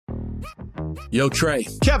Yo, Trey.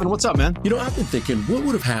 Kevin, what's up, man? You know, I've been thinking, what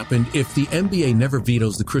would have happened if the NBA never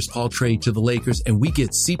vetoes the Chris Paul trade to the Lakers and we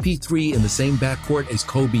get CP3 in the same backcourt as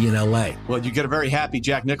Kobe in LA? Well, you get a very happy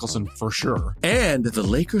Jack Nicholson for sure. And the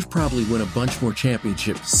Lakers probably win a bunch more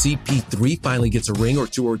championships. CP3 finally gets a ring or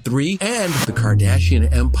two or three, and the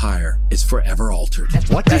Kardashian empire is forever altered.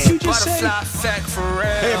 What did you just say?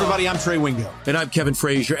 Hey, everybody, I'm Trey Wingo. And I'm Kevin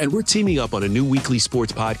Frazier, and we're teaming up on a new weekly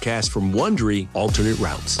sports podcast from Wondery, Alternate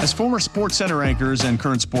Routes. As former Sports Center anchors and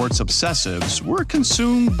current sports obsessives, we're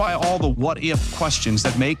consumed by all the what-if questions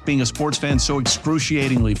that make being a sports fan so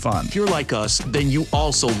excruciatingly fun. If you're like us, then you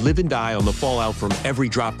also live and die on the fallout from every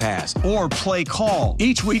drop pass. Or play call.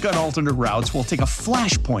 Each week on Alternate Routes, we'll take a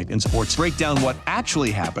flashpoint in sports, break down what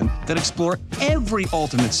actually happened, then explore every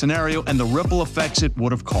alternate scenario and the ripple effects it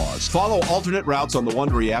would have caused. Follow Alternate Routes on the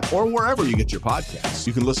Wondery app or wherever you get your podcasts.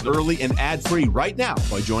 You can listen early and ad-free right now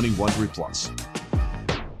by joining Wondery Plus.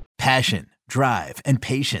 Passion, drive, and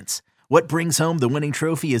patience. What brings home the winning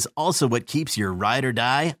trophy is also what keeps your ride or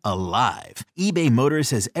die alive. eBay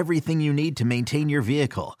Motors has everything you need to maintain your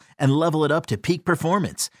vehicle and level it up to peak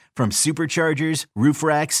performance, from superchargers, roof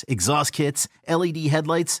racks, exhaust kits, LED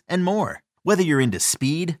headlights, and more. Whether you're into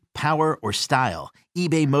speed, power, or style,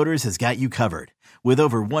 eBay Motors has got you covered. With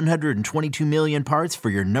over 122 million parts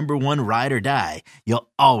for your number one ride or die,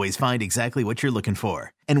 you'll always find exactly what you're looking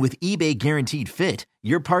for. And with eBay Guaranteed Fit,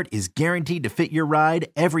 your part is guaranteed to fit your ride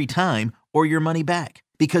every time or your money back.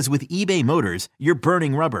 Because with eBay Motors, you're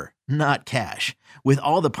burning rubber, not cash. With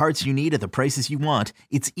all the parts you need at the prices you want,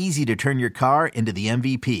 it's easy to turn your car into the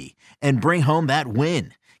MVP and bring home that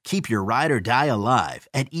win. Keep your ride or die alive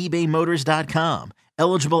at ebaymotors.com.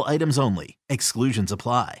 Eligible items only. Exclusions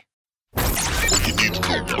apply.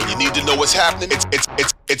 When you need to know what's happening,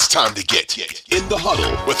 it's time to get in the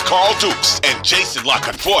huddle with Carl Dukes and Jason La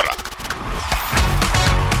Canfora.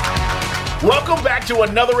 Welcome back to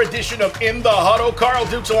another edition of In the Huddle. Carl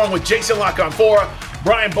Dukes along with Jason La Canfora.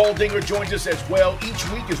 Brian Boldinger joins us as well each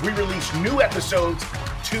week as we release new episodes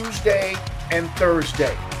Tuesday and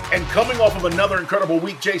Thursday. And coming off of another incredible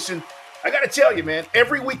week, Jason, I got to tell you, man,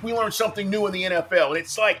 every week we learn something new in the NFL. And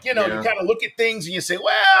it's like, you kind of look at things and you say,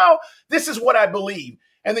 well, this is what I believe.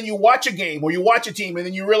 And then you watch a game or you watch a team and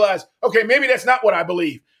then you realize, okay, maybe that's not what I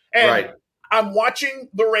believe. And right. I'm watching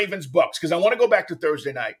the Ravens-Bucks because I want to go back to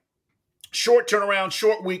Thursday night. Short turnaround,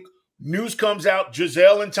 short week. News comes out,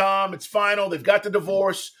 Giselle and Tom, it's final. They've got the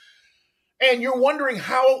divorce. And you're wondering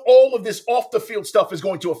how all of this off-the-field stuff is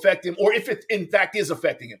going to affect him or if it, in fact, is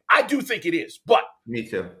affecting him. I do think it is. But me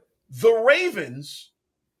too. The Ravens,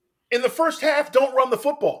 in the first half, don't run the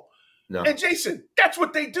football. No. And, Jason, that's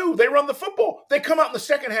what they do. They run the football. They come out in the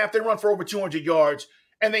second half, they run for over 200 yards,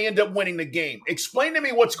 and they end up winning the game. Explain to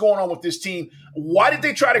me what's going on with this team. Why did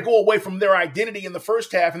they try to go away from their identity in the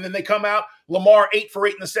first half, and then they come out, Lamar 8 for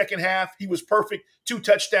 8 in the second half. He was perfect, 2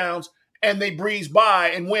 touchdowns, and they breeze by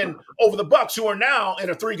and win over the Bucs, who are now in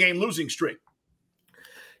a 3-game losing streak.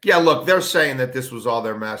 Yeah, look, they're saying that this was all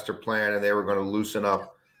their master plan, and they were going to loosen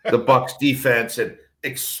up the Bucs defense and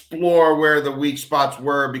explore where the weak spots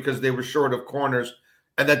were because they were short of corners,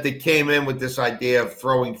 and that they came in with this idea of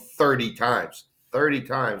throwing 30 times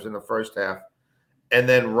in the first half and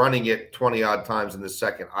then running it 20-odd times in the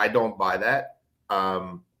second. I don't buy that. I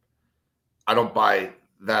don't buy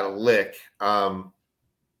that a lick.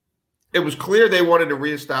 It was clear they wanted to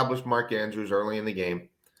reestablish Mark Andrews early in the game.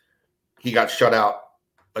 He got shut out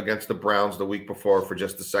against the Browns the week before for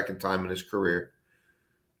just the second time in his career.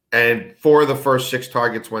 And 4 of the first 6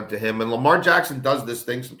 targets went to him. And Lamar Jackson does this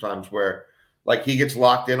thing sometimes where, like, he gets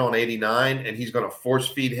locked in on 89 and he's going to force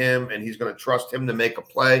feed him and he's going to trust him to make a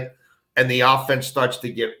play. And the offense starts to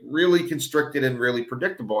get really constricted and really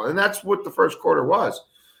predictable. And that's what the first quarter was.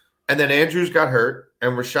 And then Andrews got hurt,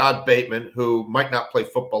 and Rashad Bateman, who might not play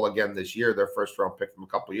football again this year, their first-round pick from a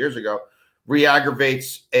couple of years ago,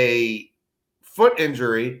 re-aggravates a foot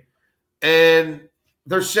injury. And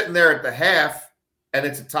they're sitting there at the half, and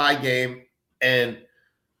it's a tie game, and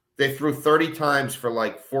they threw 30 times for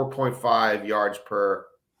like 4.5 yards per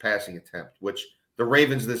passing attempt, which the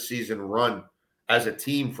Ravens this season run as a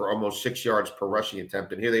team for almost 6 yards per rushing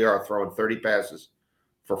attempt. And here they are throwing 30 passes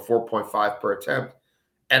for 4.5 per attempt.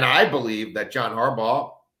 And I believe that John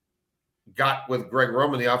Harbaugh got with Greg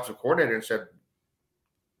Roman, the offensive coordinator, and said,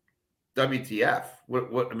 WTF?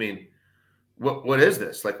 What is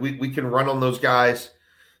this? Like, we can run on those guys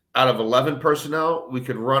out of 11 personnel. We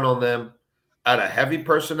could run on them out of heavy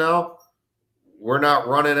personnel. We're not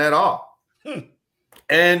running at all.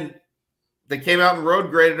 And they came out and road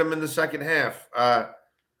graded them in the second half.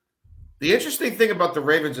 The interesting thing about the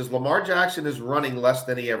Ravens is Lamar Jackson is running less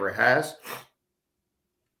than he ever has.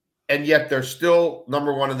 and yet they're still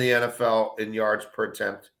number one in the NFL in yards per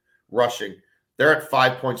attempt rushing. They're at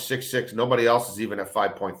 5.66. Nobody else is even at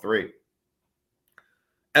 5.3.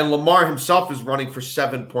 And Lamar himself is running for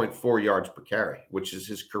 7.4 yards per carry, which is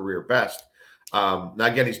his career best. Now,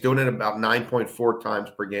 again, he's doing it about 9.4 times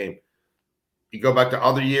per game. You go back to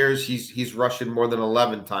other years, he's rushing more than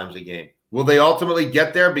 11 times a game. Will they ultimately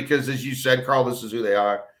get there? Because, as you said, Carl, this is who they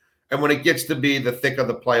are. And when it gets to be the thick of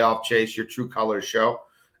the playoff chase, your true colors show.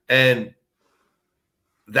 And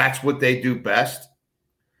that's what they do best.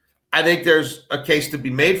 I think there's a case to be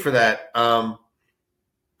made for that.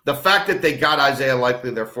 The fact that they got Isaiah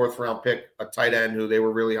Likely, their fourth-round pick, a tight end who they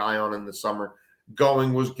were really high on in the summer,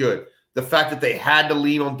 going was good. The fact that they had to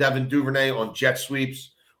lean on Devin Duvernay on jet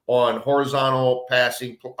sweeps, on horizontal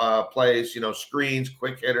passing plays, screens,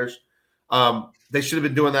 quick hitters. They should have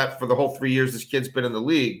been doing that for the whole 3 years this kid's been in the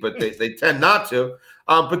league, but they tend not to.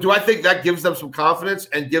 But do I think that gives them some confidence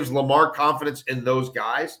and gives Lamar confidence in those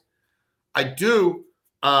guys? I do.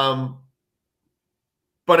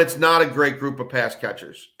 But it's not a great group of pass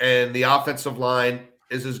catchers. And the offensive line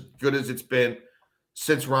is as good as it's been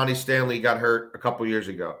since Ronnie Stanley got hurt a couple years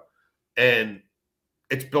ago. And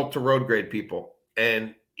it's built to road grade people.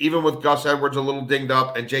 And even with Gus Edwards a little dinged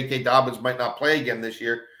up and J.K. Dobbins might not play again this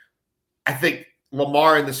year, I think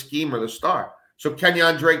Lamar and the scheme are the star. So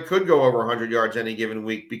Kenyon Drake could go over 100 yards any given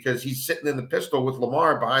week because he's sitting in the pistol with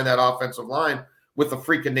Lamar behind that offensive line with a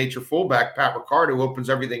freak of nature fullback, Pat Ricard, who opens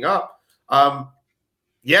everything up.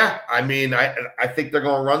 Yeah, I mean, I think they're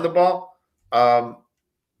going to run the ball.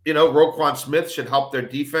 Roquan Smith should help their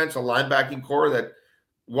defense, a linebacking core that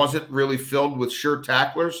wasn't really filled with sure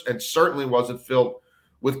tacklers and certainly wasn't filled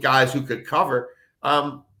with guys who could cover.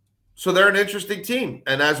 So they're an interesting team.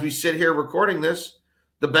 And as we sit here recording this,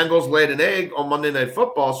 the Bengals laid an egg on Monday Night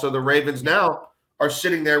Football. So the Ravens now are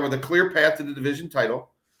sitting there with a clear path to the division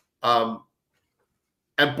title. And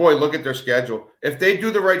boy, look at their schedule. If they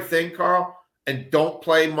do the right thing, Carl, and don't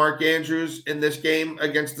play Mark Andrews in this game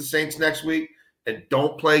against the Saints next week, and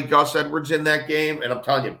don't play Gus Edwards in that game, and I'm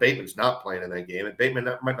telling you, Bateman's not playing in that game, and Bateman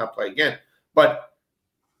might not play again, but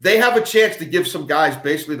they have a chance to give some guys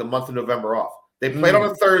basically the month of November off. They played on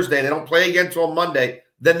a Thursday. They don't play again until Monday.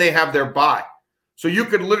 Then they have their bye. So you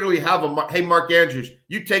could literally have hey, Mark Andrews,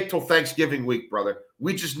 you take till Thanksgiving week, brother.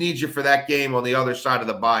 We just need you for that game on the other side of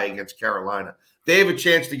the bye against Carolina. They have a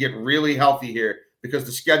chance to get really healthy here because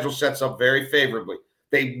the schedule sets up very favorably.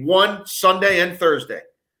 They won Sunday and Thursday.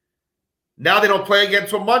 Now they don't play again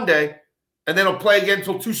until Monday, and they don't play again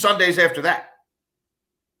until 2 Sundays after that.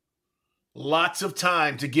 Lots of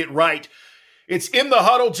time to get right. It's In the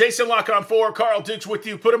Huddle. Jason Lock on 4, Carl Dukes with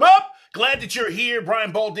you. Put him up. Glad that you're here.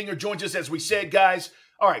 Brian Boldinger joins us, as we said, guys.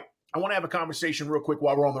 All right, I want to have a conversation real quick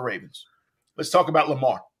while we're on the Ravens. Let's talk about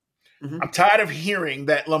Lamar. I'm tired of hearing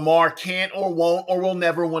that Lamar can't or won't or will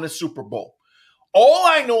never win a Super Bowl. All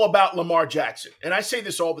I know about Lamar Jackson, and I say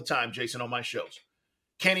this all the time, Jason, on my shows,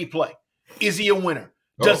 can he play? Is he a winner?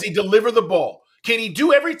 Does he deliver the ball? Can he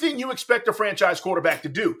do everything you expect a franchise quarterback to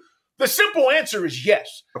do? The simple answer is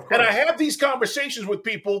yes. And I have these conversations with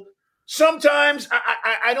people. Sometimes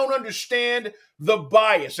I don't understand the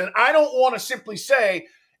bias, and I don't want to simply say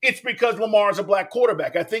it's because Lamar is a black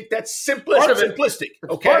quarterback. I think that's simplistic.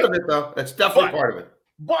 Okay, part of it, though. That's definitely part of it.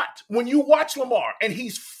 But when you watch Lamar, and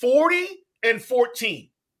he's 40-14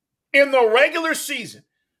 in the regular season,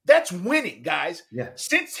 that's winning, guys. Yeah.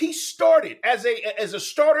 Since he started as a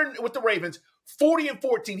starter with the Ravens,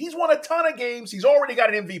 40-14, he's won a ton of games. He's already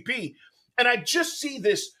got an MVP, and I just see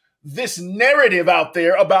this narrative out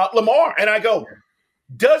there about Lamar, and I go,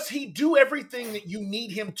 does he do everything that you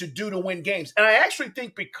need him to do to win games? And I actually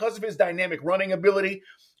think because of his dynamic running ability,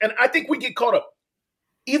 and I think we get caught up.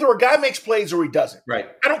 Either a guy makes plays or he doesn't. Right.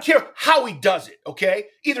 I don't care how he does it, okay?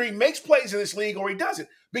 Either he makes plays in this league or he doesn't.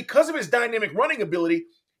 Because of his dynamic running ability,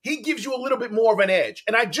 he gives you a little bit more of an edge.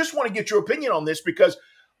 And I just want to get your opinion on this because,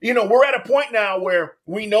 we're at a point now where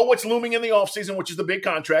we know what's looming in the offseason, which is the big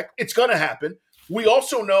contract. It's going to happen. We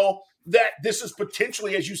also know that this is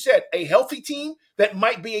potentially, as you said, a healthy team that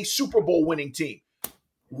might be a Super Bowl winning team.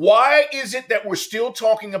 Why is it that we're still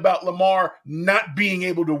talking about Lamar not being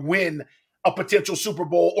able to win a potential Super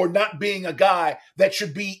Bowl or not being a guy that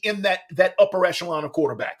should be in that upper echelon of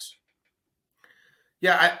quarterbacks?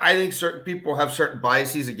 Yeah, I think certain people have certain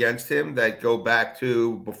biases against him that go back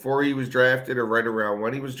to before he was drafted or right around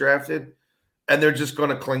when he was drafted, and they're just going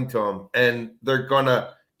to cling to him, and they're going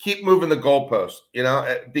to keep moving the goalpost,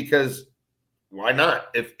 because why not?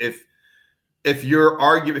 If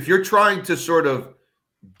you're trying to sort of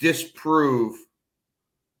disprove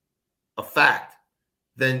a fact,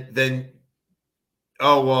 then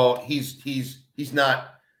he's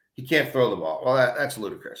he can't throw the ball. Well, that's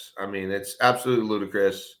ludicrous. I mean, it's absolutely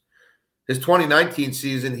ludicrous. His 2019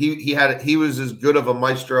 season, he was as good of a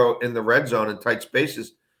maestro in the red zone in tight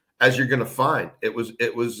spaces as you're going to find. It was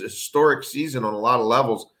a historic season on a lot of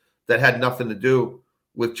levels that had nothing to do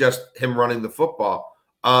with just him running the football.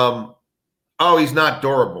 He's not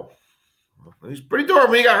durable. He's pretty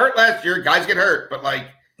durable. He got hurt last year. Guys get hurt, but like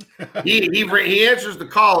he answers the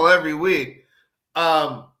call every week.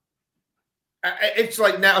 It's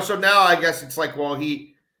like now. So now I guess it's like, well,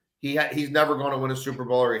 he's never going to win a Super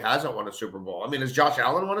Bowl, or he hasn't won a Super Bowl. I mean, has Josh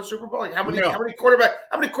Allen won a Super Bowl? Like how many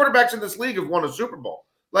quarterbacks in this league have won a Super Bowl?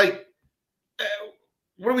 Like,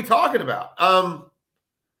 what are we talking about?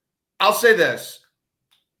 I'll say this.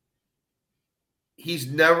 He's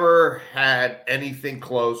never had anything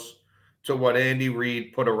close to what Andy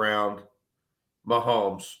Reid put around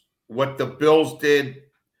Mahomes. What the Bills did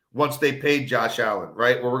once they paid Josh Allen,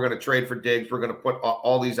 right? Where we're going to trade for Diggs. We're going to put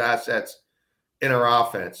all these assets in our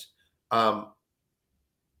offense.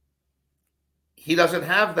 He doesn't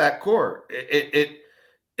have that core.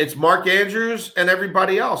 It's Mark Andrews and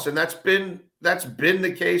everybody else, and that's been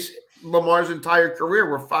the case Lamar's entire career.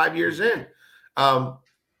 We're 5 years in.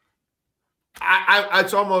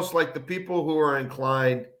 It's almost like the people who are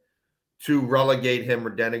inclined to relegate him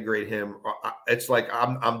or denigrate him. It's like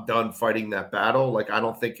I'm done fighting that battle. Like I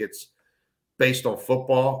don't think it's based on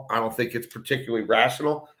football. I don't think it's particularly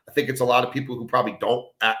rational. I think it's a lot of people who probably don't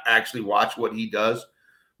actually watch what he does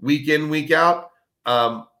week in, week out.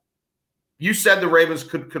 You said the Ravens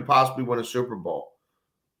could possibly win a Super Bowl.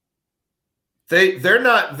 They're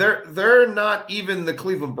not even the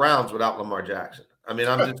Cleveland Browns without Lamar Jackson. I mean,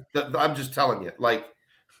 I'm just telling you, like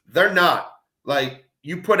they're not. Like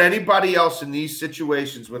you put anybody else in these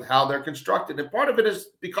situations with how they're constructed, and part of it is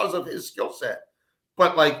because of his skill set.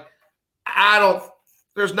 But like,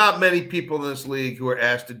 there's not many people in this league who are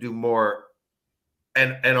asked to do more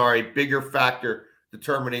and are a bigger factor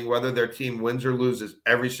determining whether their team wins or loses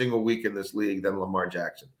every single week in this league than Lamar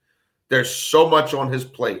Jackson. There's so much on his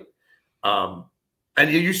plate. And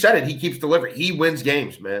you said it, he keeps delivering. He wins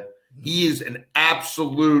games, man. He is an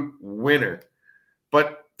absolute winner.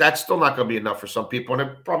 But that's still not going to be enough for some people, and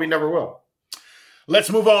it probably never will. Let's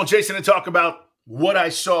move on, Jason, and talk about what I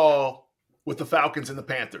saw with the Falcons and the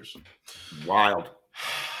Panthers. Wild.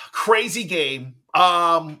 Crazy game.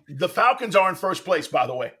 The Falcons are in first place, by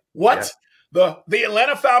the way. What? Yeah. The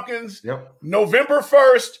Atlanta Falcons, November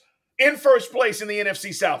 1st, in first place in the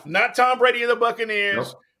NFC South. Not Tom Brady and the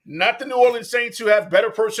Buccaneers, not the New Orleans Saints, who have better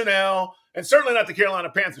personnel, and certainly not the Carolina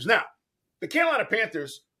Panthers. Now, the Carolina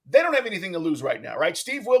Panthers, they don't have anything to lose right now, right?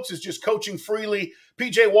 Steve Wilkes is just coaching freely.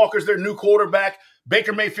 P.J. Walker's their new quarterback.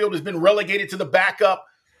 Baker Mayfield has been relegated to the backup.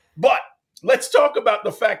 But let's talk about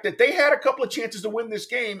the fact that they had a couple of chances to win this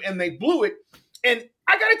game, and they blew it. And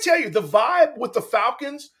I got to tell you, the vibe with the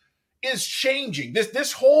Falcons is changing.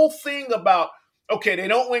 This whole thing about, okay, they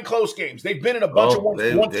don't win close games. They've been in a bunch of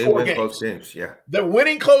one-score games. Close games. Yeah. They're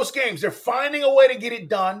winning close games. They're finding a way to get it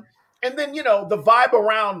done. And then, the vibe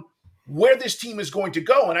around where this team is going to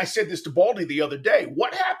go. And I said this to Baldy the other day.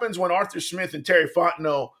 What happens when Arthur Smith and Terry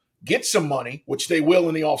Fontenot get some money, which they will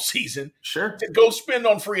in the offseason, to go spend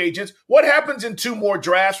on free agents? What happens in 2 more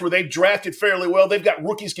drafts where they've drafted fairly well? They've got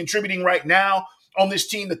rookies contributing right now on this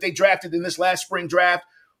team that they drafted in this last spring draft.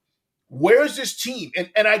 Where's this team?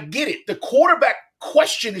 And I get it. The quarterback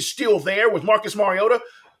question is still there with Marcus Mariota.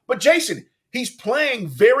 But, Jason, he's playing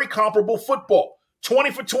very comparable football.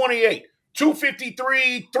 20 for 28,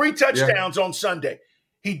 253, 3 touchdowns on Sunday.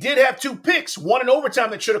 He did have 2 picks, one in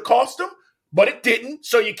overtime that should have cost him, but it didn't.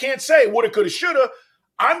 So you can't say woulda, coulda, shoulda.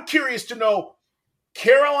 I'm curious to know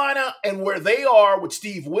Carolina and where they are with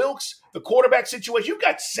Steve Wilkes, the quarterback situation. You've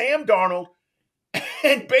got Sam Darnold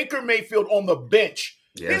and Baker Mayfield on the bench.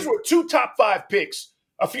 Yeah. These were 2 top 5 picks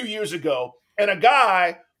a few years ago, and a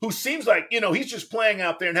guy who seems like, he's just playing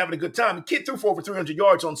out there and having a good time. The kid threw for over 300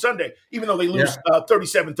 yards on Sunday, even though they lose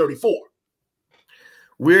 37-34.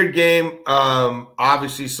 Weird game.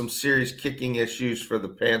 Obviously, some serious kicking issues for the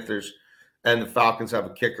Panthers, and the Falcons have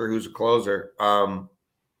a kicker who's a closer. Pinheiro,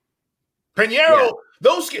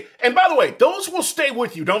 those, and by the way, those will stay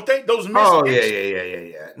with you, don't they? Those missed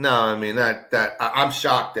games. Yeah. No, I mean that I'm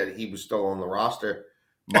shocked that he was still on the roster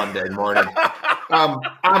Monday morning.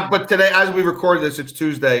 But today, as we record this, it's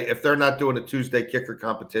Tuesday. If they're not doing a Tuesday kicker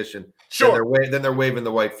competition, then they're waving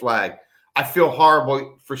the white flag. I feel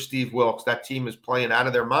horrible for Steve Wilkes. That team is playing out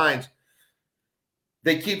of their minds.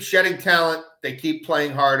 They keep shedding talent. They keep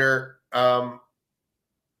playing harder. And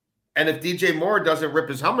if DJ Moore doesn't rip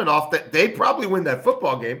his helmet off, they probably win that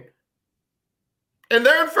football game. And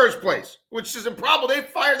they're in first place, which is improbable. They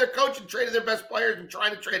fired their coach and traded their best players and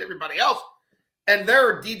trying to trade everybody else. And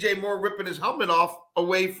they're DJ Moore ripping his helmet off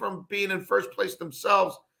away from being in first place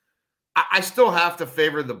themselves. I still have to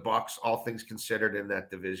favor the Bucs, all things considered, in that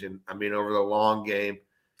division. I mean, over the long game.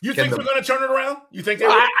 You think they're going to turn it around? You think they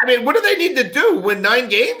will? I mean, what do they need to do? Win 9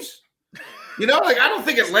 games? I don't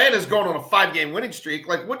think Atlanta's going on a 5-game winning streak.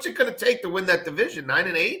 Like, what's it going to take to win that division?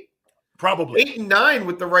 9-8? Probably 8-9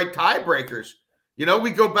 with the right tiebreakers.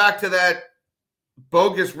 We go back to that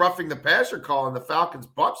bogus roughing the passer call in the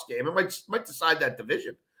Falcons-Bucs game. It might decide that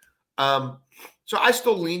division. So I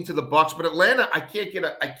still lean to the Bucs, but Atlanta, I can't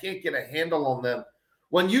get a handle on them.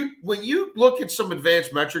 When you look at some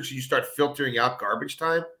advanced metrics and you start filtering out garbage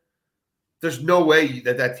time, there's no way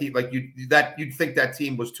that team you'd think that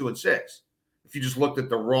team was 2-6 if you just looked at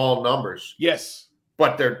the raw numbers. Yes,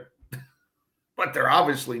 but they're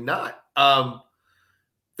obviously not.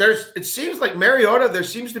 It seems like Mariota, there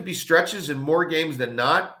seems to be stretches in more games than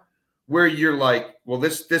not where you're like, well,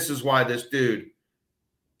 this is why this dude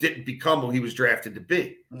didn't become what he was drafted to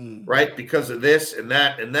be, right? Because of this and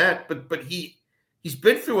that and that. But he's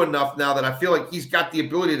been through enough now that I feel like he's got the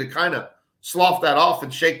ability to kind of slough that off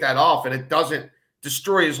and shake that off, and it doesn't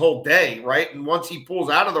destroy his whole day, right? And once he pulls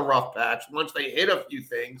out of the rough patch, once they hit a few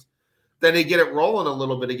things, then they get it rolling a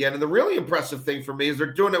little bit again. And the really impressive thing for me is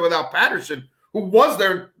they're doing it without Patterson, who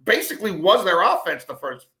basically was their offense the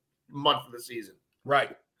first month of the season.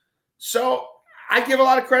 Right. So I give a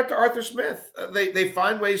lot of credit to Arthur Smith. They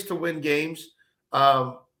find ways to win games.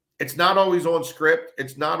 It's not always on script.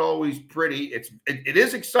 It's not always pretty. It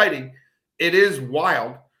is exciting. It is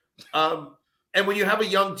wild. And when you have a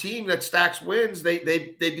young team that stacks wins,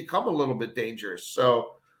 they become a little bit dangerous.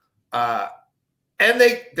 So, and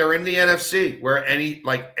they're in the NFC where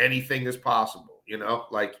anything is possible.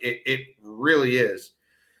 It really is.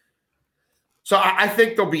 So I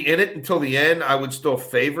think they'll be in it until the end. I would still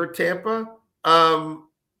favor Tampa. And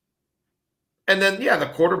then,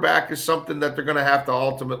 the quarterback is something that they're going to have to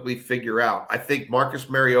ultimately figure out. I think Marcus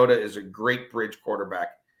Mariota is a great bridge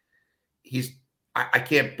quarterback. I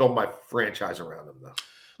can't build my franchise around him, though.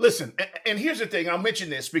 Listen, and here's the thing. I'll mention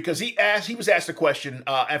this because he was asked a question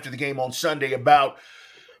after the game on Sunday about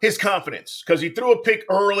his confidence because he threw a pick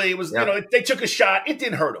early. It was, they took a shot. It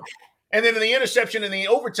didn't hurt him. And then in the interception in the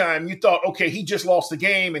overtime, you thought, okay, he just lost the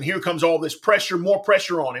game, and here comes all this pressure, more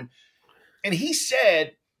pressure on him. And he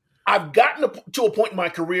said, I've gotten to a point in my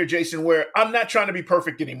career, Jason, where I'm not trying to be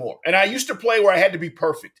perfect anymore. And I used to play where I had to be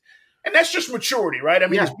perfect. And that's just maturity, right? I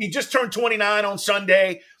mean, he just turned 29 on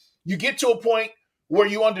Sunday. You get to a point where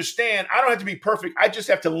you understand, I don't have to be perfect. I just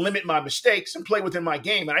have to limit my mistakes and play within my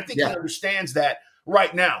game. And I think he understands that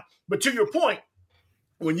right now. But to your point,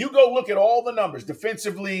 when you go look at all the numbers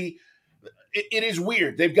defensively, it is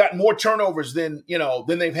weird. They've got more turnovers than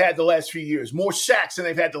they've had the last few years, more sacks than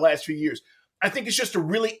they've had the last few years. I think it's just a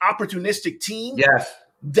really opportunistic team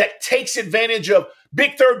that takes advantage of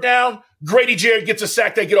big third down. Grady Jarrett gets a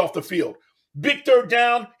sack, they get off the field. Big third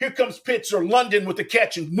down, here comes Pitts or London with the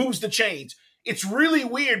catch and moves the chains. It's really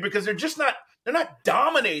weird because they're not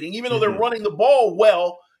dominating, even though they're running the ball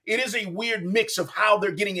well. It is a weird mix of how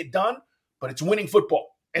they're getting it done, but it's winning football.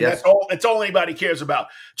 And that's all anybody cares about.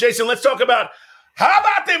 Jason, let's talk about how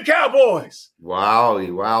about them Cowboys?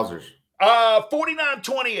 Wowzers.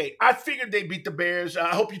 49-28. I figured they beat the Bears. I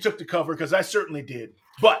hope you took the cover because I certainly did.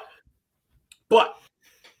 But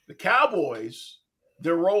the Cowboys,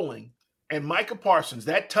 they're rolling. And Micah Parsons,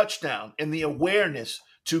 that touchdown and the awareness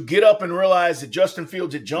to get up and realize that Justin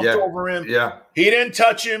Fields had jumped over him. Yeah. He didn't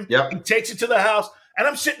touch him. Yep. He takes it to the house. And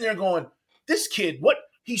I'm sitting there going, this kid, what?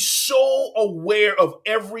 He's so aware of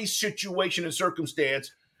every situation and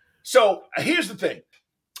circumstance. So here's the thing.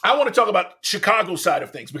 I want to talk about Chicago's side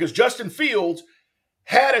of things because Justin Fields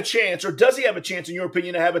had a chance, or does he have a chance, in your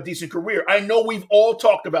opinion, to have a decent career? I know we've all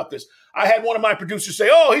talked about this. I had one of my producers say,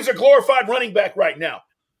 he's a glorified running back right now.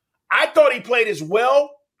 I thought he played as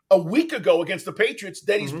well a week ago against the Patriots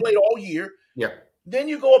that he's played all year. Yeah. Then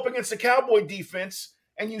you go up against the Cowboy defense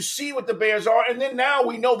and you see what the Bears are. And then now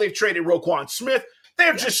we know they've traded Roquan Smith.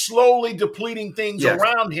 They're just slowly depleting things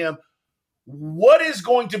around him. What is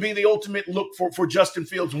going to be the ultimate look for Justin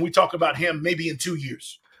Fields when we talk about him maybe in 2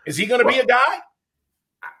 years? Is he going to be a guy?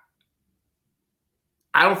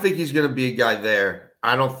 I don't think he's going to be a guy there.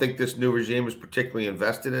 I don't think this new regime was particularly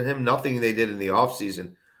invested in him. Nothing they did in the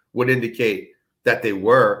offseason would indicate that they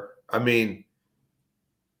were. I mean,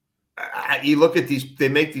 you look at these, they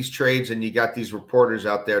make these trades and you got these reporters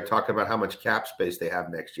out there talking about how much cap space they have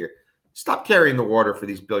next year. Stop carrying the water for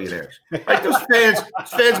these billionaires. Like those fans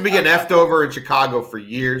have been getting effed over in Chicago for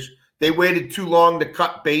years. They waited too long to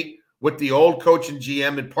cut bait with the old coach and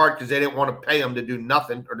GM in part because they didn't want to pay him to do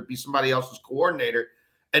nothing or to be somebody else's coordinator.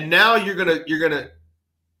 And now you get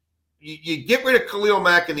rid of Khalil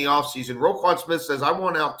Mack in the offseason. Roquan Smith says, I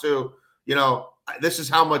want out too. This is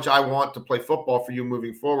how much I want to play football for you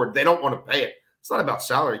moving forward. They don't want to pay it. It's not about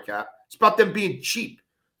salary cap. It's about them being cheap.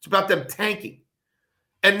 It's about them tanking.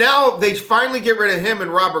 And now they finally get rid of him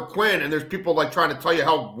and Robert Quinn, and there's people like trying to tell you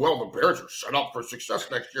how well the Bears are set up for success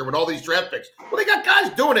next year with all these draft picks. Well, they got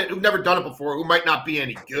guys doing it who've never done it before, who might not be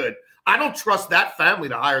any good. I don't trust that family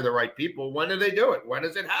to hire the right people. When do they do it? When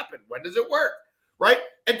does it happen? When does it work? Right?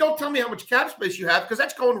 And don't tell me how much cap space you have, because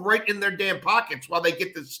that's going right in their damn pockets while they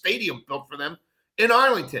get the stadium built for them in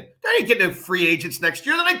Arlington. They ain't getting any free agents next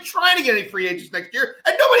year. They're not trying to get any free agents next year,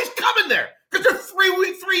 and nobody's coming there because they're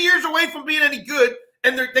 3 years away from being any good.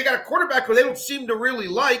 And they got a quarterback who they don't seem to really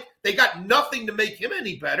like. They got nothing to make him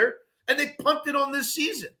any better. And they punted on this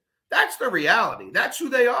season. That's the reality. That's who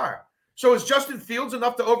they are. So is Justin Fields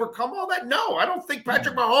enough to overcome all that? No, I don't think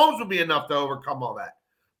Patrick Mahomes would be enough to overcome all that.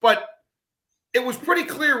 But it was pretty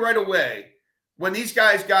clear right away when these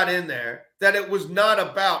guys got in there that it was not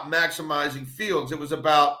about maximizing Fields. It was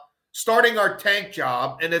about starting our tank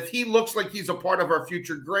job. And if he looks like he's a part of our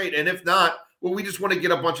future, great. And if not, well, we just want to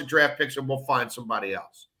get a bunch of draft picks and we'll find somebody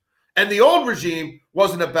else. And the old regime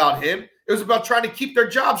wasn't about him. It was about trying to keep their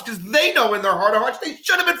jobs because they know in their heart of hearts they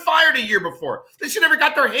should have been fired a year before. They should never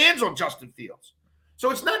got their hands on Justin Fields.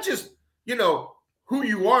 So it's not just, who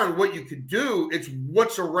you are and what you can do. It's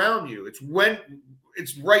what's around you. It's when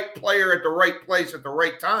it's right player at the right place at the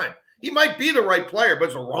right time. He might be the right player, but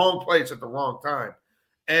it's the wrong place at the wrong time.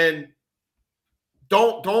 And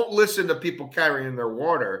don't listen to people carrying their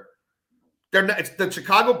water. The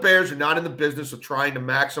Chicago Bears are not in the business of trying to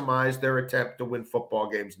maximize their attempt to win football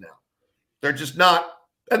games now. They're just not,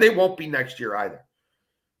 and they won't be next year either.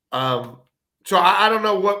 So I don't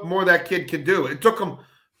know what more that kid can do. It took him,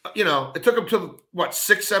 to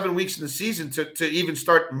 6-7 weeks in the season to even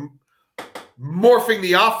start morphing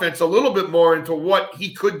the offense a little bit more into what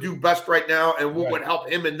he could do best right now and what would help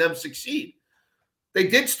him and them succeed. They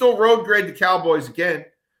did still road grade the Cowboys again.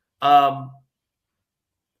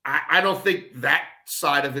 I don't think that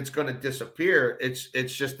side of it's going to disappear.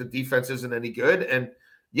 It's just the defense isn't any good. And,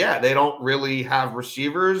 they don't really have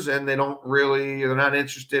receivers, and they're not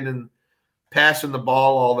interested in passing the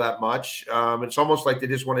ball all that much. It's almost like they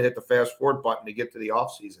just want to hit the fast forward button to get to the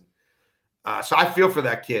offseason. So I feel for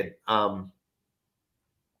that kid. I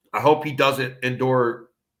hope he doesn't endure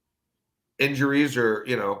injuries or,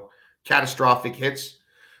 catastrophic hits.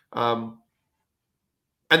 And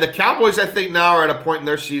the Cowboys, I think, now are at a point in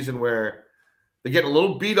their season where they're getting a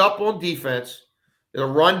little beat up on defense. The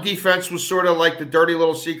run defense was sort of like the dirty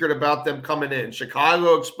little secret about them coming in.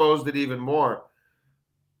 Chicago exposed it even more.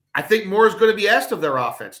 I think more is going to be asked of their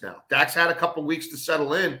offense now. Dak's had a couple weeks to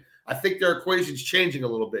settle in. I think their equation's changing a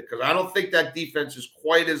little bit because I don't think that defense is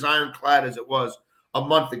quite as ironclad as it was a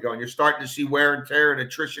month ago. And you're starting to see wear and tear and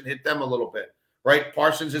attrition hit them a little bit, right?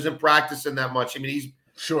 Parsons isn't practicing that much. I mean, he's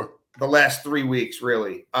sure the last 3 weeks,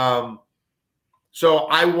 really. So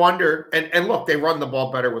I wonder, and look, they run the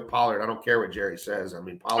ball better with Pollard. I don't care what Jerry says. I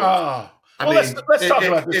mean, Pollard. Let's talk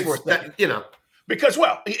about this for a second. Because,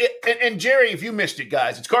 and Jerry, if you missed it,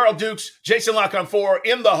 guys, it's Carl Dukes, Jason Lock-on-4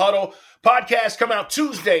 in the Huddle. Podcasts come out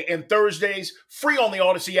Tuesday and Thursdays, free on the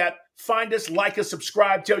Odyssey app. Find us, like us,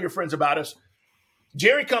 subscribe, tell your friends about us.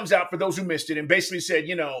 Jerry comes out, for those who missed it, and basically said,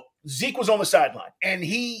 Zeke was on the sideline. And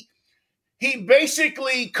he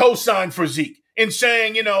basically co-signed for Zeke in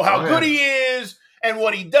saying, how good he is and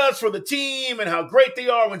what he does for the team and how great they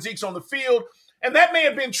are when Zeke's on the field. And that may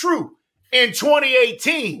have been true in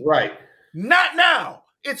 2018. Right. Not now.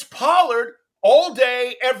 It's Pollard all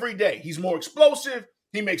day, every day. He's more explosive.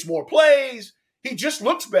 He makes more plays. He just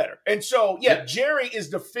looks better. And so, Jerry is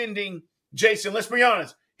defending Jason. Let's be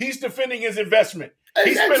honest. He's defending his investment.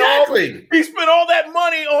 He spent all that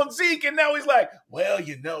money on Zeke, and now he's like,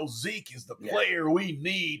 Zeke is the player we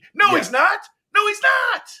need. No, he's not. No, he's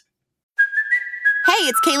not. Hey,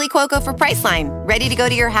 it's Kaylee Cuoco for Priceline. Ready to go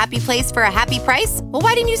to your happy place for a happy price? Well,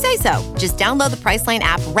 why didn't you say so? Just download the Priceline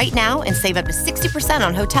app right now and save up to 60%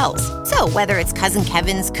 on hotels. So whether it's Cousin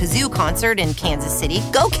Kevin's Kazoo Concert in Kansas City,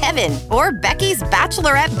 go Kevin, or Becky's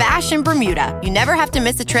Bachelorette Bash in Bermuda, you never have to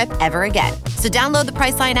miss a trip ever again. So download the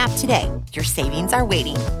Priceline app today. Your savings are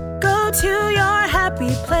waiting. Go to your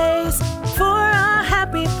happy place for a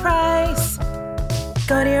happy price.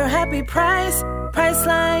 Go to your happy price,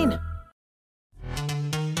 Priceline.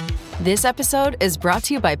 This episode is brought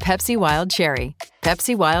to you by Pepsi Wild Cherry.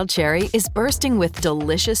 Pepsi Wild Cherry is bursting with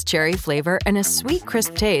delicious cherry flavor and a sweet,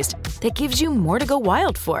 crisp taste that gives you more to go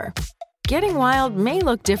wild for. Getting wild may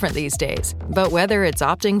look different these days, but whether it's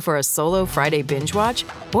opting for a solo Friday binge watch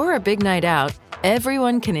or a big night out,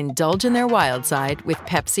 everyone can indulge in their wild side with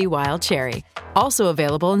Pepsi Wild Cherry. Also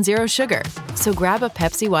available in Zero Sugar. So grab a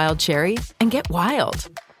Pepsi Wild Cherry and get wild.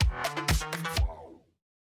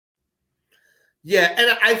 Yeah,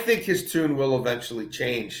 and I think his tune will eventually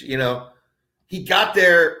change. You know, he got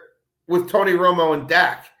there with Tony Romo and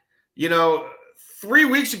Dak. You know, 3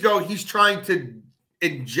 weeks ago, he's trying to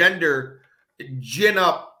gin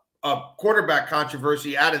up a quarterback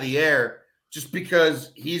controversy out of the air just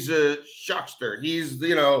because he's a shuckster. He's,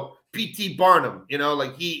 you know, P.T. Barnum, you know,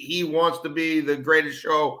 like he wants to be the greatest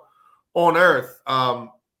show on earth.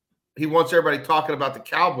 He wants everybody talking about the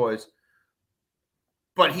Cowboys.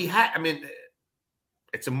 But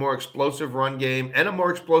it's a more explosive run game and a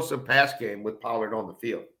more explosive pass game with Pollard on the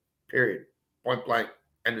field, period. Point blank,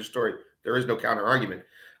 end of story. There is no counter argument.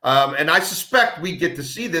 And I suspect we get to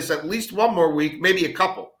see this at least one more week, maybe a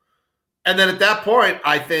couple. And then at that point,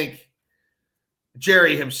 I think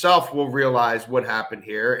Jerry himself will realize what happened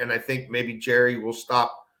here. And I think maybe Jerry will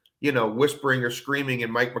stop, you know, whispering or screaming in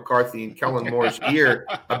Mike McCarthy and Kellen Moore's ear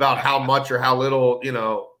about how much or how little, you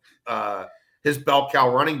know, his bell cow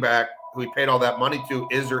running back, who he paid all that money to,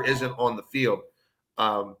 is or isn't on the field.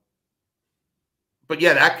 But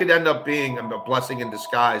yeah, that could end up being a blessing in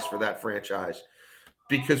disguise for that franchise.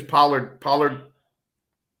 Because Pollard,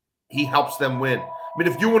 he helps them win. I mean,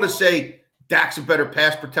 if you want to say Dak's a better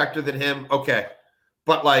pass protector than him, okay.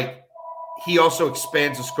 But, like, he also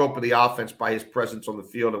expands the scope of the offense by his presence on the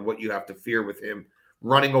field and what you have to fear with him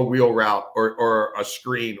running a wheel route or a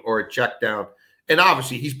screen or a check down. And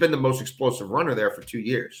obviously, he's been the most explosive runner there for 2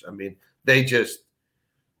 years. I mean, they just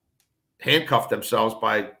handcuffed themselves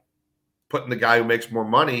by putting the guy who makes more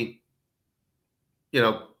money, you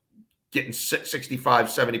know, getting 65,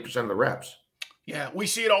 70% of the reps. Yeah, we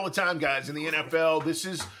see it all the time, guys, in the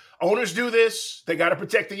NFL. Owners do this. They got to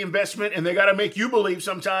protect the investment, and they got to make you believe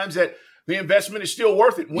sometimes that the investment is still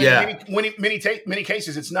worth it. Many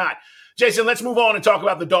cases, it's not. Jason, let's move on and talk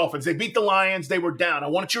about the Dolphins. They beat the Lions. They were down. I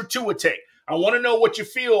want your Tua take. I want to know what you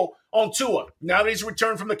feel on Tua. Now that he's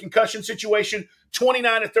returned from the concussion situation,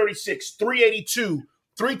 29-36, 382,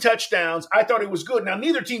 3 touchdowns. I thought he was good. Now,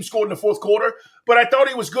 neither team scored in the fourth quarter, but I thought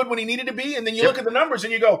he was good when he needed to be. And then you look at the numbers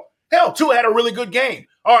and you go, hell, Tua had a really good game.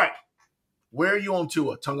 All right. Where are you on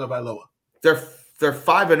Tua, Tonga Vailoa? They're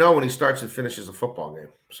 5-0 when he starts and finishes a football game.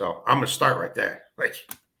 So I'm going to start right there. Like,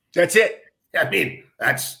 that's it. I mean,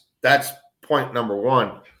 that's point number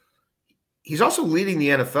one. He's also leading the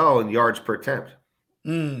NFL in yards per attempt.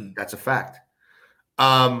 That's a fact.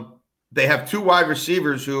 They have 2 wide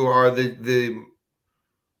receivers who are the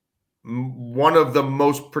one of the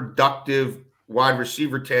most productive wide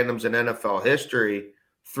receiver tandems in NFL history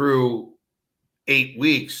through 8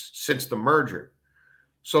 weeks since the merger.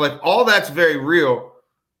 So, like, all that's very real.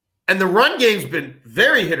 And the run game's been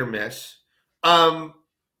very hit or miss. And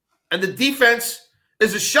the defense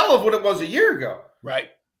is a shell of what it was a year ago. Right.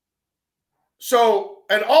 So,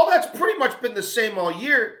 and all that's pretty much been the same all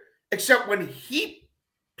year, except when he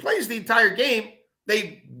plays the entire game,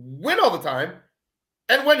 they win all the time.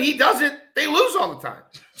 And when he doesn't, they lose all the time.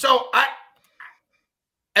 So I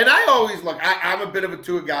always look, I'm a bit of a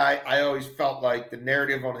Tua guy. I always felt like the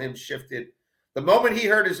narrative on him shifted. The moment he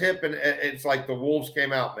hurt his hip, and it's like the wolves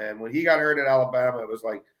came out, man. When he got hurt at Alabama, it was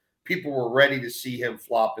like people were ready to see him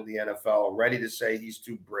flop in the NFL, ready to say he's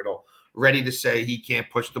too brittle, ready to say he can't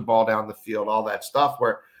push the ball down the field, all that stuff.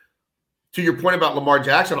 Where, to your point about Lamar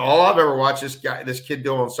Jackson, all I've ever watched this kid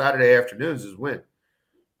do on Saturday afternoons is win.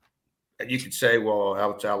 And you could say,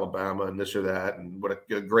 well, it's Alabama and this or that, and what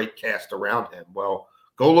a great cast around him. Well,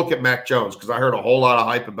 go look at Mac Jones, because I heard a whole lot of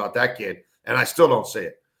hype about that kid, and I still don't see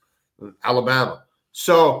it. Alabama.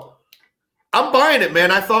 So I'm buying it,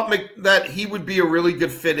 man. I thought that he would be a really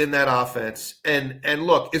good fit in that offense. And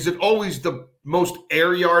look, is it always the most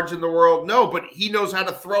air yards in the world? No, but he knows how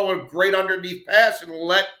to throw a great underneath pass and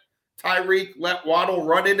let Waddle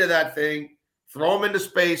run into that thing, throw him into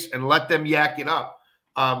space, and let them yak it up.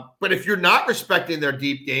 But if you're not respecting their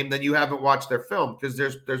deep game, then you haven't watched their film, because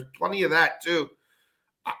there's plenty of that too.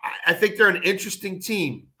 I think they're an interesting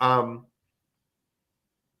team.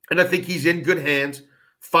 And I think he's in good hands,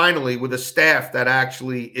 finally, with a staff that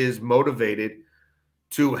actually is motivated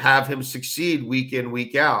to have him succeed week in,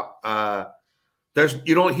 week out.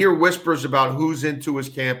 You don't hear whispers about who's into his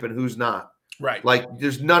camp and who's not. Right. Like,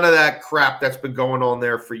 there's none of that crap that's been going on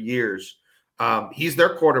there for years. He's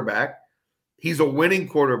their quarterback. He's a winning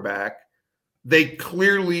quarterback. They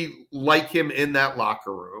clearly like him in that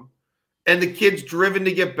locker room. And the kid's driven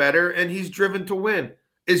to get better, and he's driven to win.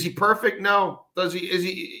 Is he perfect? No.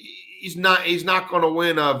 he's not going to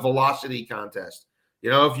win a velocity contest.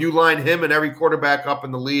 If you line him and every quarterback up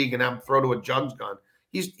in the league and have him throw to a jugs gun,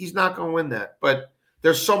 he's not going to win that. But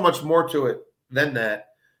there's so much more to it than that.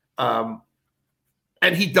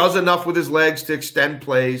 And he does enough with his legs to extend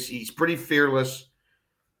plays. He's pretty fearless.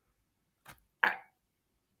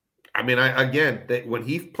 When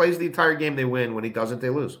he plays the entire game, they win. When he doesn't, they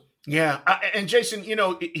lose. Yeah. And Jason,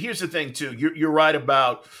 here's the thing too. You're right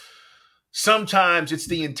about sometimes it's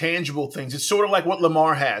the intangible things. It's sort of like what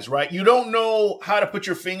Lamar has, right? You don't know how to put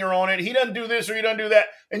your finger on it. He doesn't do this or he doesn't do that.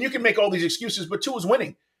 And you can make all these excuses, but Tua's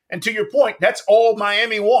winning. And to your point, that's all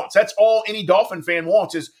Miami wants. That's all any Dolphin fan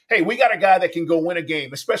wants is, hey, we got a guy that can go win a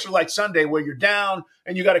game, especially like Sunday where you're down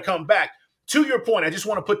and you got to come back. To your point, I just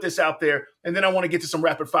want to put this out there, and then I want to get to some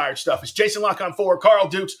rapid-fire stuff. It's Jason Lock on 4, Carl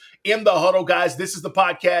Dukes in the Huddle, guys. This is the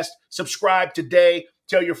podcast. Subscribe today.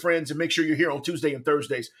 Tell your friends, and make sure you're here on Tuesday and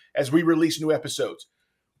Thursdays as we release new episodes.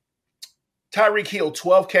 Tyreek Hill,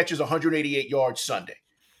 12 catches, 188 yards Sunday.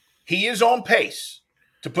 He is on pace,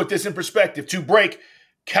 to put this in perspective, to break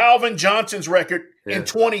Calvin Johnson's record in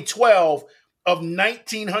 2012 of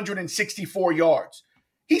 1,964 yards.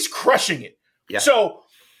 He's crushing it. Yeah. So,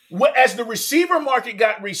 as the receiver market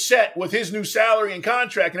got reset with his new salary and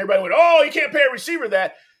contract, and everybody went, oh, you can't pay a receiver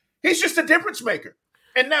that, he's just a difference maker.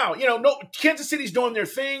 And now, Kansas City's doing their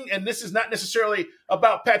thing, and this is not necessarily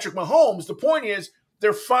about Patrick Mahomes. The point is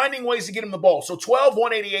they're finding ways to get him the ball. So 12,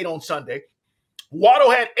 188 on Sunday.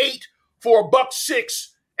 Waddle had 8 for $106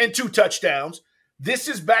 and 2 touchdowns. This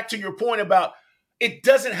is back to your point about it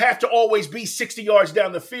doesn't have to always be 60 yards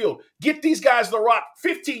down the field. Get these guys the rock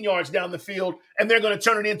 15 yards down the field, and they're going to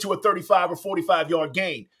turn it into a 35 or 45-yard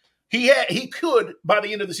gain. He could, by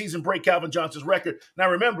the end of the season, break Calvin Johnson's record.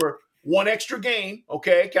 Now, remember, one extra game,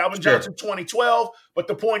 okay? Calvin Johnson, 2012. But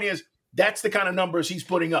the point is, that's the kind of numbers he's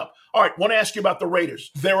putting up. All right, want to ask you about the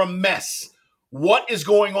Raiders. They're a mess. What is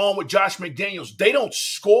going on with Josh McDaniels? They don't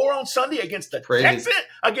score on Sunday against the Texans.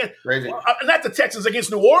 Not the Texans, against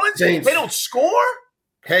New Orleans. Saints. They don't score?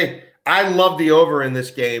 Hey, I love the over in this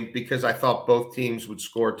game because I thought both teams would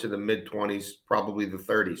score to the mid-20s, probably the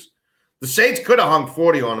 30s. The Saints could have hung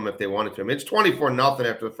 40 on them if they wanted to. It's 24-0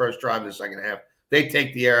 after the first drive of the second half. They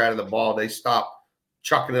take the air out of the ball. They stop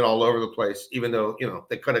chucking it all over the place, even though,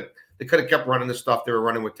 they could have kept running the stuff they were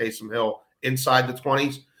running with Taysom Hill inside the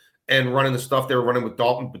 20s. And running the stuff they were running with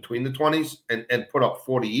Dalton between the 20s and put up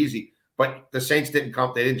 40 easy. But the Saints didn't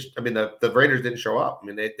come. They didn't. I mean, the Raiders didn't show up. I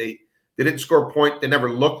mean, they didn't score a point. They never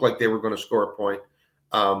looked like they were going to score a point.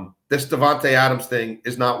 This Devontae Adams thing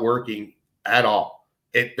is not working at all.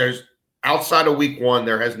 There's outside of week 1,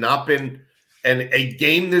 there has not been a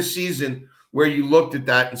game this season where you looked at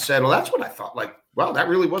that and said, well, that's what I thought. Like, wow, that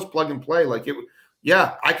really was plug and play. Like it.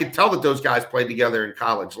 Yeah, I could tell that those guys played together in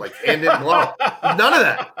college, like hand in glove. None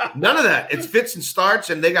of that. It's fits and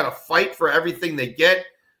starts, and they got to fight for everything they get.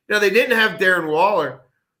 They didn't have Darren Waller,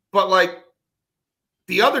 but like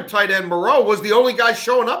the other tight end, Moreau, was the only guy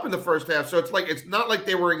showing up in the first half. So it's not like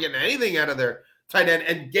they weren't getting anything out of their tight end.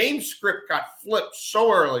 And game script got flipped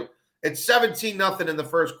so early. It's 17-0 in the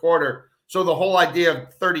first quarter. So the whole idea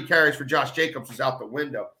of 30 carries for Josh Jacobs is out the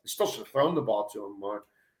window. They still should have thrown the ball to him more.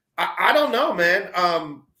 I don't know, man.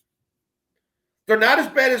 They're not as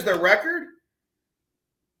bad as their record.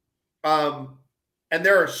 And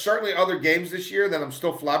there are certainly other games this year that I'm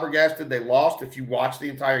still flabbergasted they lost. If you watch the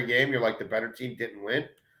entire game, you're like, the better team didn't win.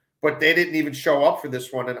 But they didn't even show up for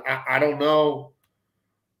this one. And I don't know.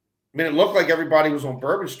 I mean, it looked like everybody was on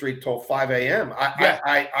Bourbon Street till 5 a.m.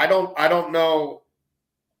 I don't know.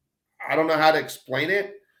 I don't know how to explain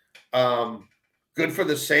it. Good for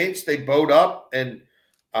the Saints. They bowed up and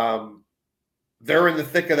they're in the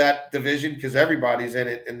thick of that division because everybody's in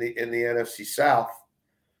it in the NFC South.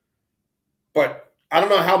 But I don't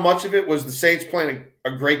know how much of it was the Saints playing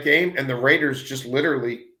a great game and the Raiders just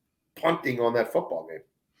literally punting on that football game.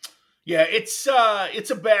 Yeah, it's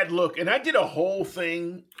a bad look. And I did a whole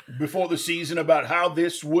thing before the season about how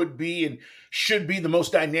this would be and should be the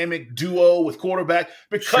most dynamic duo with quarterback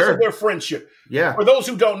because of their friendship. Yeah. For those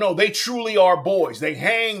who don't know, they truly are boys. They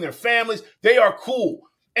hang, their families, they are cool.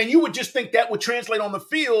 And you would just think that would translate on the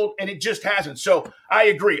field, and it just hasn't. So I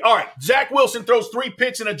agree. All right, Zach Wilson throws 3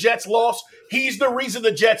 picks in a Jets loss. He's the reason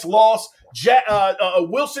the Jets lost.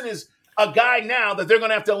 Wilson is a guy now that they're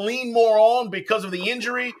going to have to lean more on because of the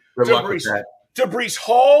injury to Breece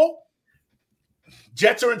Hall.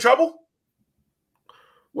 Jets are in trouble?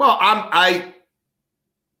 Well,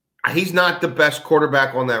 he's not the best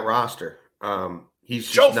quarterback on that roster. He's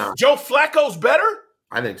just not. Joe Flacco's better?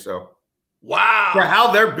 I think so. Wow. For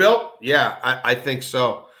how they're built, yeah, I think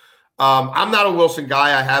so. I'm not a Wilson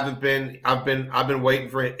guy. I haven't been. I've been waiting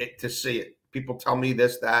for it to see it. People tell me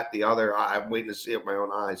this, that, the other. I'm waiting to see it with my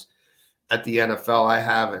own eyes. At the NFL, I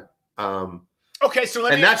haven't. Okay, so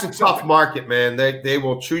that's a tough market, man. They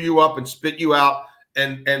will chew you up and spit you out,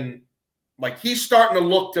 and like he's starting to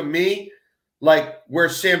look to me like where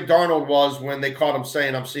Sam Darnold was when they caught him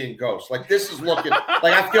saying, "I'm seeing ghosts." Like this is looking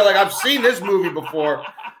like I feel like I've seen this movie before,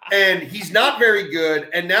 and he's not very good,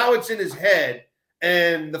 and now it's in his head,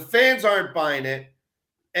 and the fans aren't buying it,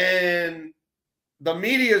 and the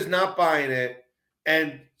media is not buying it,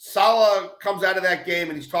 and Saleh comes out of that game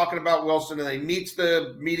and he's talking about Wilson, and he meets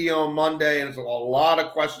the media on Monday, and there's a lot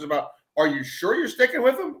of questions about, are you sure you're sticking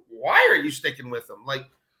with him? Why are you sticking with him? Like,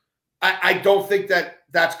 I don't think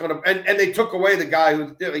that's going to – and they took away the guy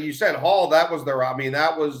who – you said Hall, that was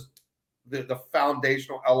that was the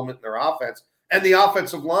foundational element in their offense. And the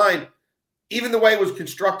offensive line, even the way it was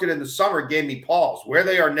constructed in the summer, gave me pause. Where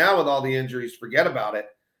they are now with all the injuries, forget about it.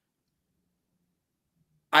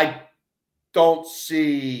 I don't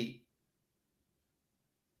see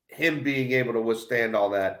him being able to withstand all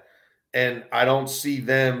that. And I don't see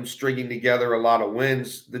them stringing together a lot of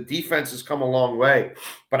wins. The defense has come a long way,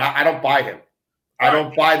 but I don't buy him. I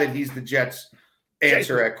don't buy that he's the Jets'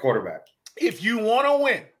 answer at quarterback. If you want to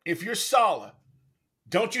win, if you're solid,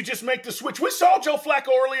 don't you just make the switch? We saw Joe Flacco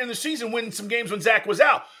earlier in the season win some games when Zach was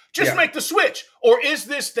out. Just make the switch. Or is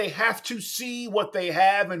this they have to see what they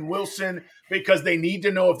have in Wilson because they need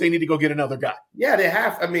to know if they need to go get another guy? Yeah, they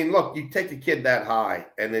have. I mean, look, you take the kid that high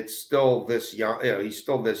and it's still this young. He's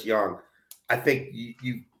still this young. I think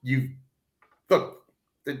you look.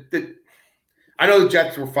 I know the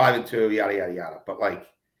Jets were 5-2, yada yada yada, but like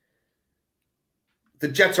the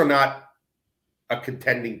Jets are not a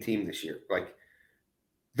contending team this year. Like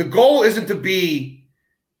the goal isn't to be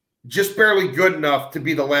just barely good enough to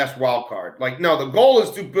be the last wild card. Like, no, the goal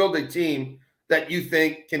is to build a team that you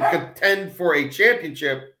think can contend for a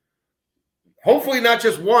championship, hopefully not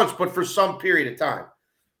just once, but for some period of time.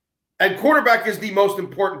 And quarterback is the most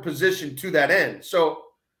important position to that end. So,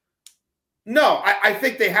 no, I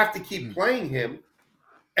think they have to keep playing him,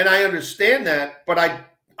 and I understand that, but I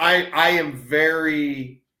am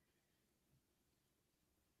very –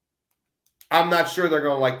 I'm not sure they're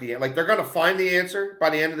going to like the – like they're going to find the answer by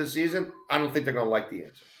the end of the season. I don't think they're going to like the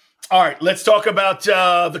answer. All right, let's talk about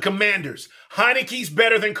the Commanders. Heineke's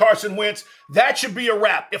better than Carson Wentz. That should be a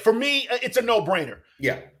wrap. For me, it's a no-brainer.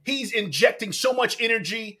 Yeah. He's injecting so much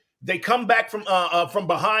energy. They come back from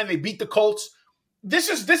behind. They beat the Colts. This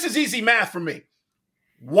is easy math for me.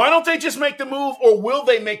 Why don't they just make the move, or will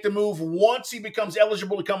they make the move once he becomes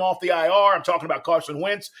eligible to come off the IR? I'm talking about Carson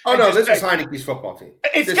Wentz. Oh, no, this is Heineke's football team.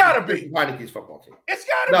 It's got to be. Heineke's football team. It's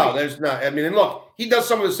got to be. No, there's not. I mean, and look, he does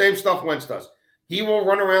some of the same stuff Wentz does. He will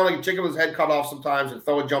run around like a chicken with his head cut off sometimes and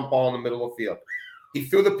throw a jump ball in the middle of the field. He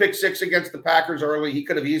threw the pick six against the Packers early. He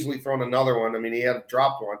could have easily thrown another one. I mean, he had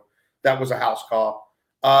dropped one. That was a house call.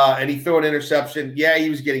 And he threw an interception. Yeah,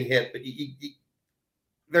 he was getting hit. But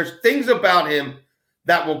there's things about him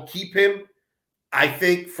that will keep him, I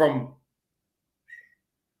think, from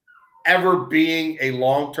ever being a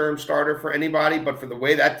long-term starter for anybody. But for the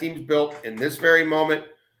way that team's built in this very moment,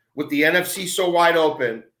 with the NFC so wide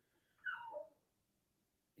open,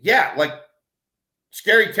 yeah, like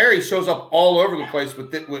Scary Terry shows up all over the place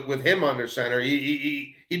with him under center.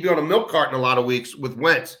 He'd be on a milk carton a lot of weeks with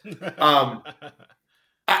Wentz.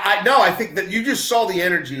 I think that you just saw the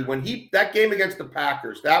energy when that game against the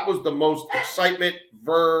Packers. That was the most excitement,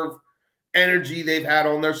 verve, energy they've had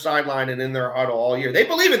on their sideline and in their huddle all year. They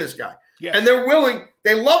believe in this guy, and they're willing.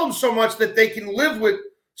 They love him so much that they can live with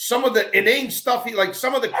some of the inane stuff,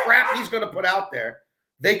 some of the crap he's going to put out there.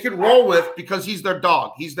 They can roll with because he's their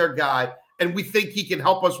dog, he's their guy, and we think he can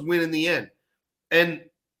help us win in the end. And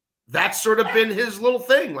that's sort of been his little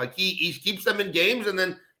thing. Like he keeps them in games, and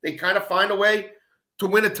then they kind of find a way to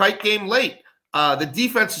win a tight game late. The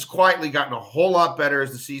defense has quietly gotten a whole lot better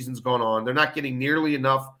as the season's gone on. They're not getting nearly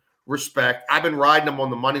enough respect. I've been riding them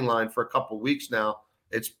on the money line for a couple of weeks now.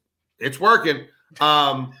 It's working.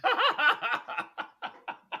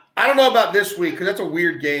 I don't know about this week because that's a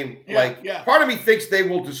weird game. Part of me thinks they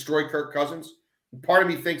will destroy Kirk Cousins. Part of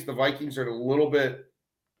me thinks the Vikings are a little bit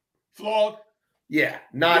flawed. Yeah,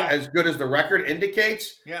 not as good as the record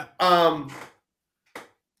indicates. Yeah.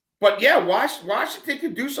 But yeah, Washington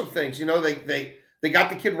could do some things. You know, they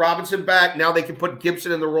got the kid Robinson back. Now they can put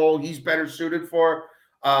Gibson in the role he's better suited for.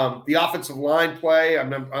 The offensive line play.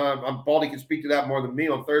 I'm Baldy can speak to that more than me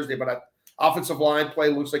on Thursday, but offensive line play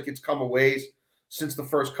looks like it's come a ways since the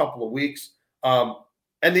first couple of weeks.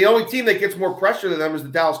 And the only team that gets more pressure than them is the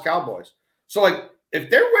Dallas Cowboys. So, If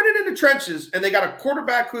they're winning in the trenches and they got a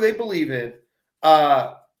quarterback who they believe in,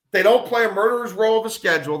 they don't play a murderer's row of a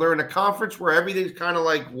schedule. They're in a conference where everything's kind of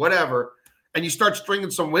like whatever, and you start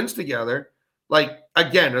stringing some wins together. Like,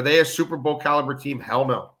 again, are they a Super Bowl caliber team? Hell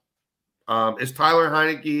no. Is Taylor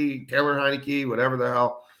Heineke, whatever the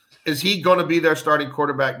hell, is he going to be their starting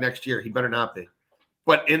quarterback next year? He better not be.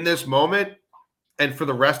 But in this moment and for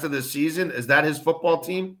the rest of the season, is that his football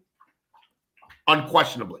team?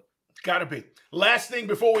 Unquestionably. Got to be. Last thing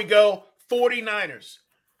before we go, 49ers.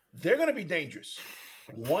 They're going to be dangerous.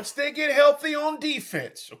 Once they get healthy on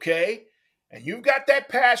defense, okay, and you've got that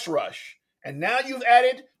pass rush, and now you've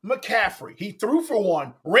added McCaffrey. He threw for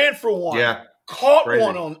one, ran for one, caught crazy.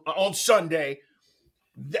 one on Sunday.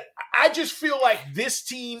 I just feel like this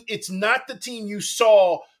team, it's not the team you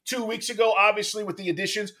saw 2 weeks ago, obviously, with the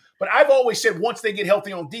additions. But I've always said once they get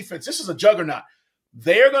healthy on defense, this is a juggernaut.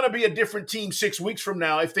 They're going to be a different team 6 weeks from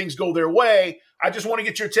now if things go their way. I just want to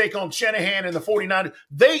get your take on Shanahan and the 49ers.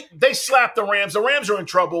 They slapped the Rams. The Rams are in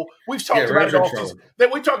trouble. We've talked about it all season.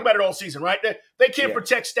 We've talked about it all season, right? They can't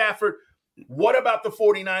protect Stafford. What about the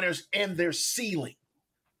 49ers and their ceiling?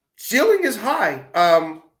 Ceiling is high.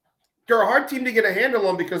 They're a hard team to get a handle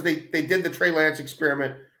on because they did the Trey Lance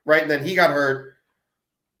experiment, right? And then he got hurt.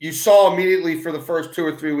 You saw immediately for the first 2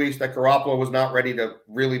 or 3 weeks that Garoppolo was not ready to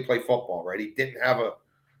really play football, right? He didn't have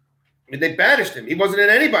they banished him. He wasn't in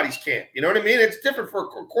anybody's camp. You know what I mean? It's different for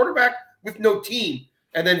a quarterback with no team.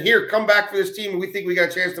 And then here, come back for this team, and we think we got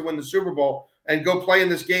a chance to win the Super Bowl and go play in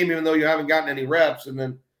this game even though you haven't gotten any reps. And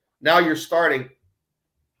then now you're starting.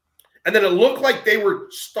 And then it looked like they were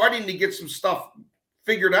starting to get some stuff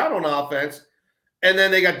figured out on offense. And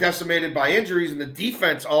then they got decimated by injuries, and the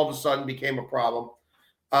defense all of a sudden became a problem.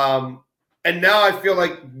 And now I feel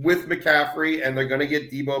like with McCaffrey, and they're going to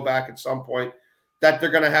get Debo back at some point, that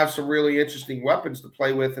they're going to have some really interesting weapons to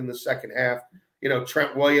play with in the second half. You know,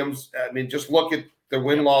 Trent Williams, I mean, just look at the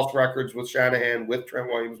win-loss records with Shanahan, with Trent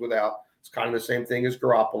Williams, without. It's kind of the same thing as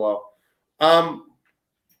Garoppolo. And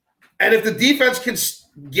if the defense can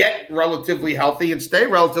get relatively healthy and stay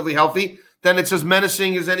relatively healthy, then it's as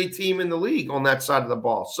menacing as any team in the league on that side of the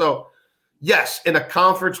ball. So, yes, in a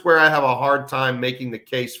conference where I have a hard time making the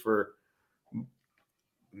case for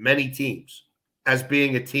many teams as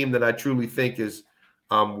being a team that I truly think is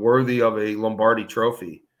worthy of a Lombardi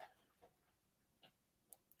trophy,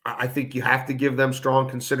 I think you have to give them strong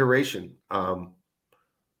consideration.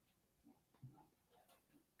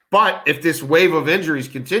 But if this wave of injuries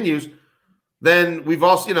continues, then we've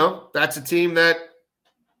also, that's a team that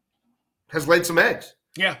has laid some eggs.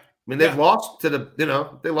 Yeah. I mean, they've lost to the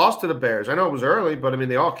Bears. I know it was early, but I mean,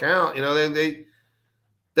 they all count. They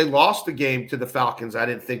lost the game to the Falcons. I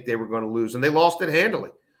didn't think they were going to lose, and they lost it handily.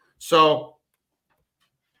 So,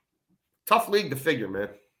 tough league to figure, man.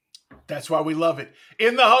 That's why we love it.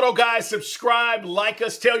 In the Huddle, guys, subscribe, like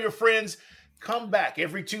us, tell your friends. Come back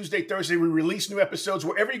every Tuesday, Thursday. We release new episodes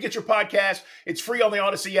wherever you get your podcast. It's free on the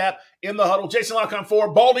Odyssey app. In the Huddle, Jason Lock-On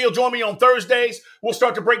 4. Baldy will join me on Thursdays. We'll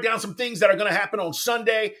start to break down some things that are going to happen on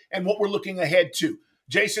Sunday and what we're looking ahead to.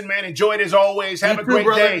 Jason, man, enjoy it as always. Have a great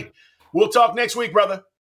day. We'll talk next week, brother.